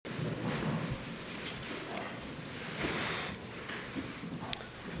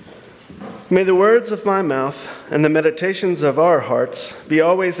May the words of my mouth and the meditations of our hearts be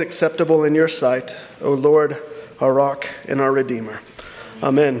always acceptable in your sight, O Lord, our rock and our Redeemer.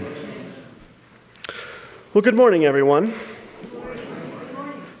 Amen. Well, good morning, everyone.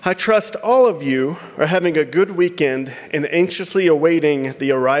 I trust all of you are having a good weekend and anxiously awaiting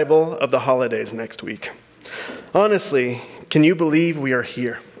the arrival of the holidays next week. Honestly, can you believe we are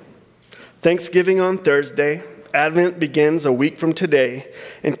here? Thanksgiving on Thursday, Advent begins a week from today,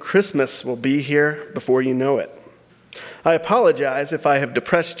 and Christmas will be here before you know it. I apologize if I have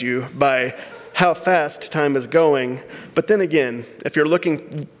depressed you by how fast time is going, but then again, if you're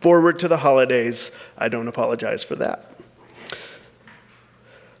looking forward to the holidays, I don't apologize for that.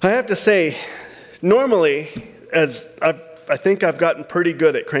 I have to say, normally, I think I've gotten pretty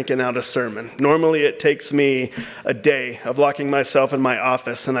good at cranking out a sermon. Normally it takes me a day of locking myself in my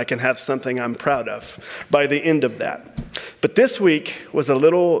office and I can have something I'm proud of by the end of that. But this week was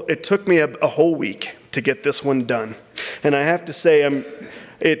it took me a whole week to get this one done. And I have to say,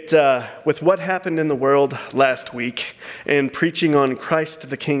 with what happened in the world last week and preaching on Christ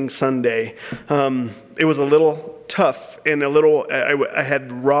the King Sunday, it was a little tough and I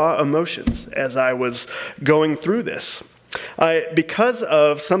had raw emotions as I was going through this. Because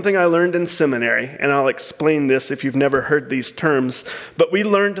of something I learned in seminary, and I'll explain this if you've never heard these terms, but we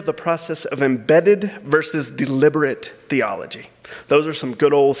learned the process of embedded versus deliberate theology. Those are some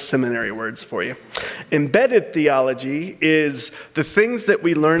good old seminary words for you. Embedded theology is the things that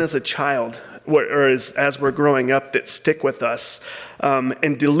we learn as a child or as we're growing up that stick with us.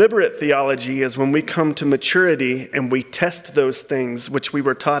 And deliberate theology is when we come to maturity and we test those things which we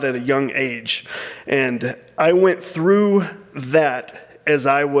were taught at a young age. And I went through that as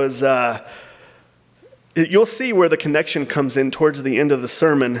I was... You'll see where the connection comes in towards the end of the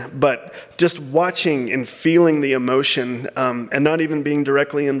sermon, but just watching and feeling the emotion and not even being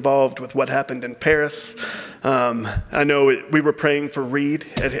directly involved with what happened in Paris. I know we were praying for Reed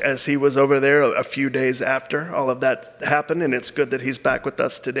as he was over there a few days after all of that happened, and it's good that he's back with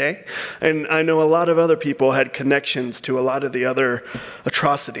us today. And I know a lot of other people had connections to a lot of the other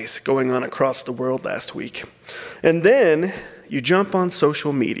atrocities going on across the world last week. And then you jump on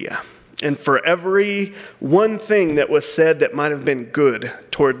social media. And for every one thing that was said that might have been good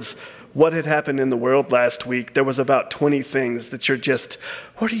towards what had happened in the world last week, there was about 20 things that you're just,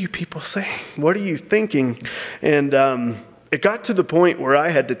 what are you people saying? What are you thinking? And it got to the point where I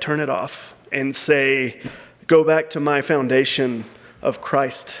had to turn it off and say, go back to my foundation of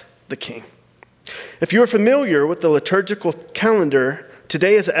Christ the King. If you're familiar with the liturgical calendar,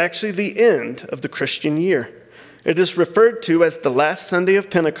 today is actually the end of the Christian year. It is referred to as the last Sunday of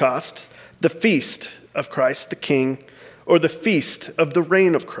Pentecost, the feast of Christ the King, or the feast of the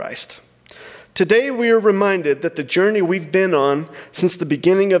reign of Christ. Today we are reminded that the journey we've been on since the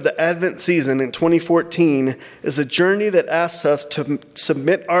beginning of the Advent season in 2014 is a journey that asks us to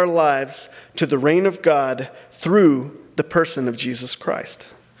submit our lives to the reign of God through the person of Jesus Christ.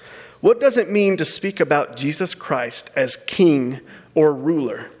 What does it mean to speak about Jesus Christ as king or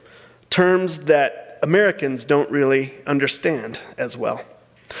ruler? Terms that Americans don't really understand as well.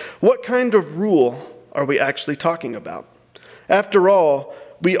 What kind of rule are we actually talking about? After all,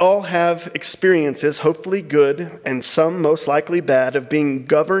 we all have experiences, hopefully good and some most likely bad, of being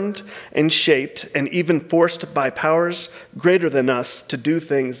governed and shaped and even forced by powers greater than us to do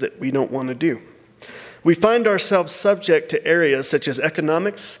things that we don't want to do. We find ourselves subject to areas such as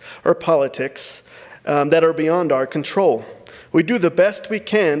economics or politics that are beyond our control. We do the best we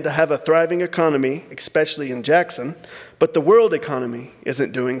can to have a thriving economy, especially in Jackson, but the world economy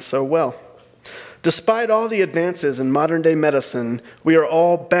isn't doing so well. Despite all the advances in modern-day medicine, we are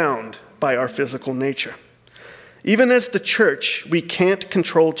all bound by our physical nature. Even as the church, we can't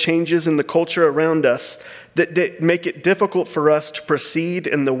control changes in the culture around us that make it difficult for us to proceed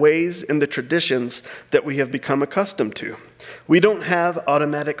in the ways and the traditions that we have become accustomed to. We don't have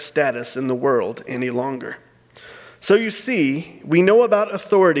automatic status in the world any longer. So you see, we know about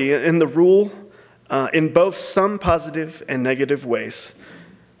authority and the rule in both some positive and negative ways.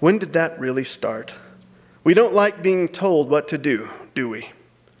 When did that really start? We don't like being told what to do we?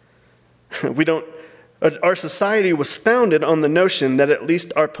 Our society was founded on the notion that at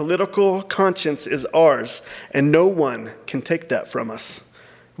least our political conscience is ours, and no one can take that from us.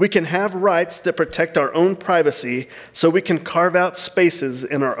 We can have rights that protect our own privacy, so we can carve out spaces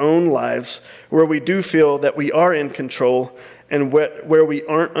in our own lives where we do feel that we are in control and where we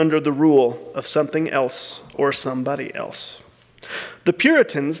aren't under the rule of something else or somebody else. The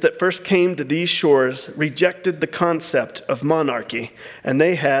Puritans that first came to these shores rejected the concept of monarchy, and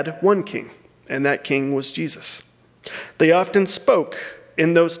they had one king, and that king was Jesus. They often spoke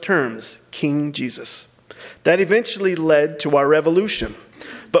in those terms, King Jesus. That eventually led to our revolution.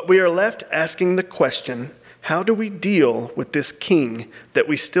 But we are left asking the question, how do we deal with this king that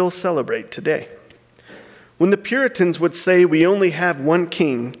we still celebrate today? When the Puritans would say we only have one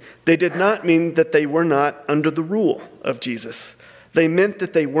king, they did not mean that they were not under the rule of Jesus. They meant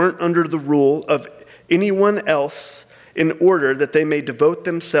that they weren't under the rule of anyone else in order that they may devote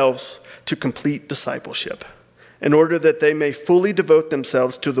themselves to complete discipleship, in order that they may fully devote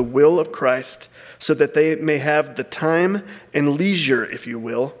themselves to the will of Christ, so that they may have the time and leisure, if you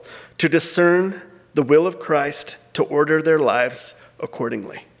will, to discern the will of Christ, to order their lives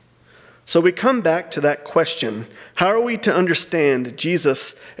accordingly. So we come back to that question, how are we to understand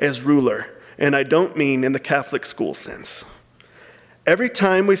Jesus as ruler? And I don't mean in the Catholic school sense. Every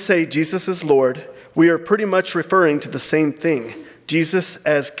time we say Jesus is Lord, we are pretty much referring to the same thing, Jesus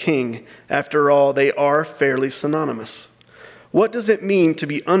as King. After all, they are fairly synonymous. What does it mean to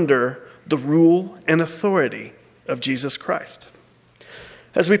be under the rule and authority of Jesus Christ?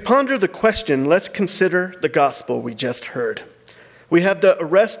 As we ponder the question, let's consider the gospel we just heard. We have the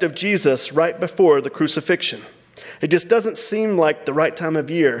arrest of Jesus right before the crucifixion. It just doesn't seem like the right time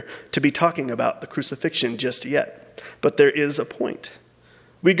of year to be talking about the crucifixion just yet, but there is a point.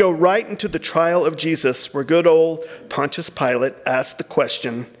 We go right into the trial of Jesus, where good old Pontius Pilate asks the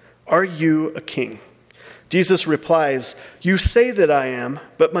question, "Are you a king?" Jesus replies, "You say that I am,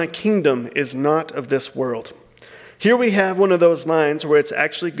 but my kingdom is not of this world." Here we have one of those lines where it's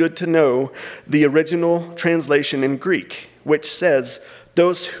actually good to know the original translation in Greek, which says,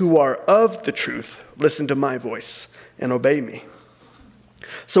 "Those who are of the truth, listen to my voice and obey me."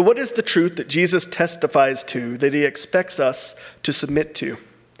 So what is the truth that Jesus testifies to, that he expects us to submit to?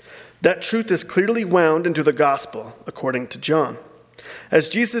 That truth is clearly wound into the gospel, according to John. As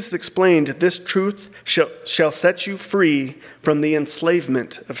Jesus explained, this truth shall set you free from the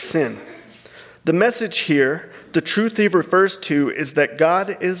enslavement of sin. The message here, the truth he refers to, is that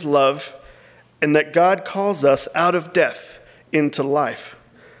God is love and that God calls us out of death into life.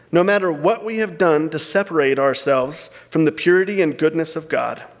 No matter what we have done to separate ourselves from the purity and goodness of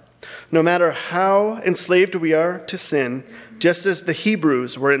God, no matter how enslaved we are to sin, just as the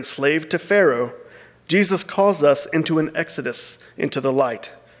Hebrews were enslaved to Pharaoh, Jesus calls us into an exodus into the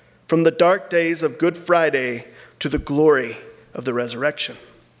light, from the dark days of Good Friday to the glory of the resurrection.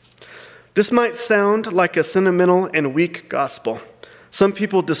 This might sound like a sentimental and weak gospel. Some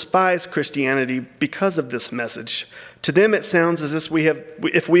people despise Christianity because of this message. To them, it sounds as if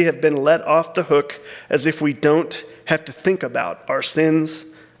we have been let off the hook, as if we don't have to think about our sins,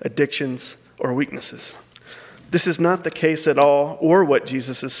 addictions, or weaknesses. This is not the case at all, or what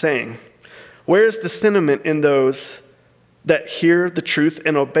Jesus is saying. Where is the sentiment in those that hear the truth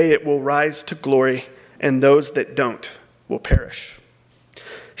and obey it will rise to glory, and those that don't will perish?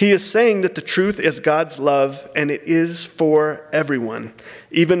 He is saying that the truth is God's love, and it is for everyone,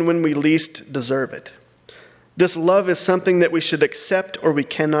 even when we least deserve it. This love is something that we should accept, or we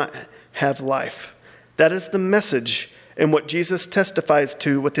cannot have life. That is the message and what Jesus testifies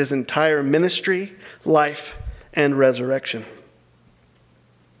to with his entire ministry, life, and resurrection.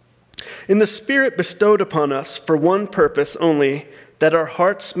 In the Spirit bestowed upon us for one purpose only, that our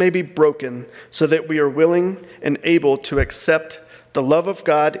hearts may be broken, so that we are willing and able to accept the love of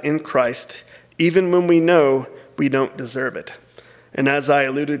God in Christ, even when we know we don't deserve it. And as I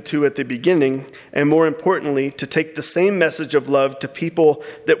alluded to at the beginning, and more importantly, to take the same message of love to people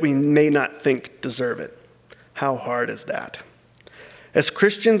that we may not think deserve it. How hard is that? As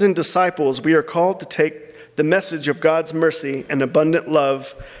Christians and disciples, we are called to take the message of God's mercy and abundant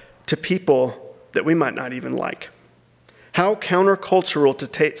love to people that we might not even like. How countercultural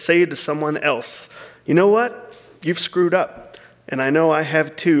to say to someone else, "You know what? You've screwed up. And I know I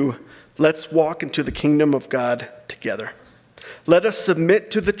have too. Let's walk into the kingdom of God together." Let us submit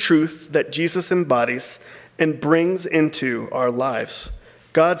to the truth that Jesus embodies and brings into our lives.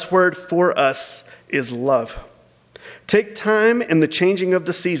 God's word for us is love. Take time in the changing of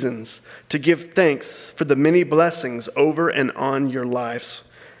the seasons to give thanks for the many blessings over and on your lives.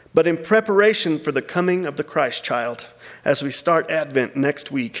 But in preparation for the coming of the Christ child, as we start Advent next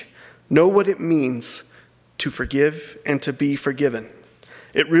week, know what it means to forgive and to be forgiven.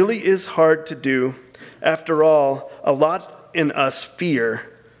 It really is hard to do. After all, a lot in us fear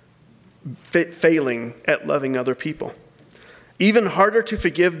failing at loving other people. Even harder to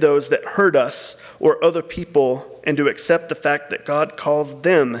forgive those that hurt us or other people, and to accept the fact that God calls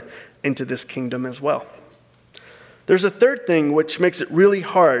them into this kingdom as well. There's a third thing which makes it really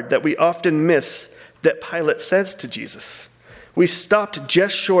hard that we often miss that Pilate says to Jesus. We stopped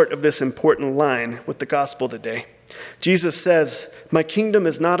just short of this important line with the gospel today. Jesus says, "My kingdom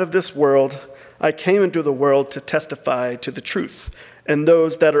is not of this world. I came into the world to testify to the truth. And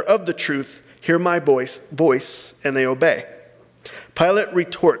those that are of the truth hear my voice and they obey." Pilate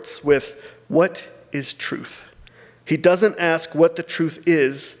retorts with, "What is truth?" He doesn't ask what the truth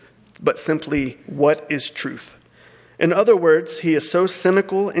is, but simply, "What is truth?" In other words, he is so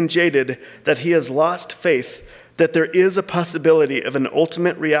cynical and jaded that he has lost faith that there is a possibility of an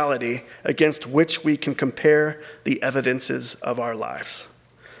ultimate reality against which we can compare the evidences of our lives.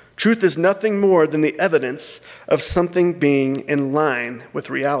 Truth is nothing more than the evidence of something being in line with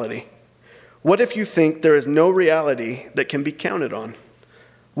reality. What if you think there is no reality that can be counted on?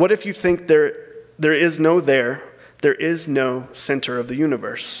 What if you think there is no center of the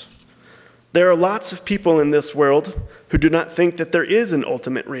universe? There are lots of people in this world who do not think that there is an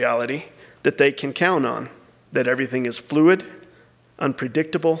ultimate reality that they can count on, that everything is fluid,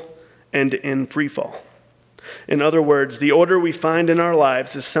 unpredictable, and in free fall. In other words, the order we find in our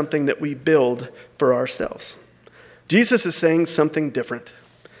lives is something that we build for ourselves. Jesus is saying something different.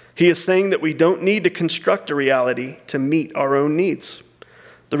 He is saying that we don't need to construct a reality to meet our own needs.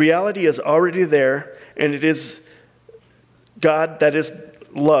 The reality is already there, and it is God, that is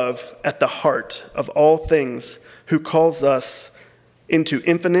love, at the heart of all things, who calls us into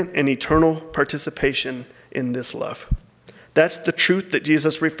infinite and eternal participation in this love. That's the truth that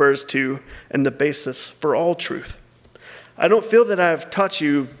Jesus refers to and the basis for all truth. I don't feel that I have taught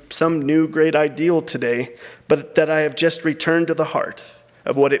you some new great ideal today, but that I have just returned to the heart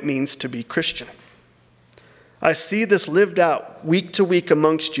of what it means to be Christian. I see this lived out week to week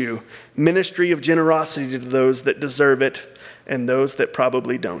amongst you, ministry of generosity to those that deserve it and those that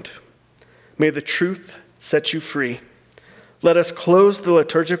probably don't. May the truth set you free. Let us close the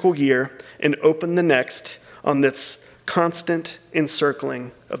liturgical year and open the next on this constant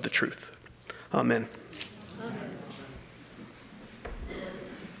encircling of the truth. Amen.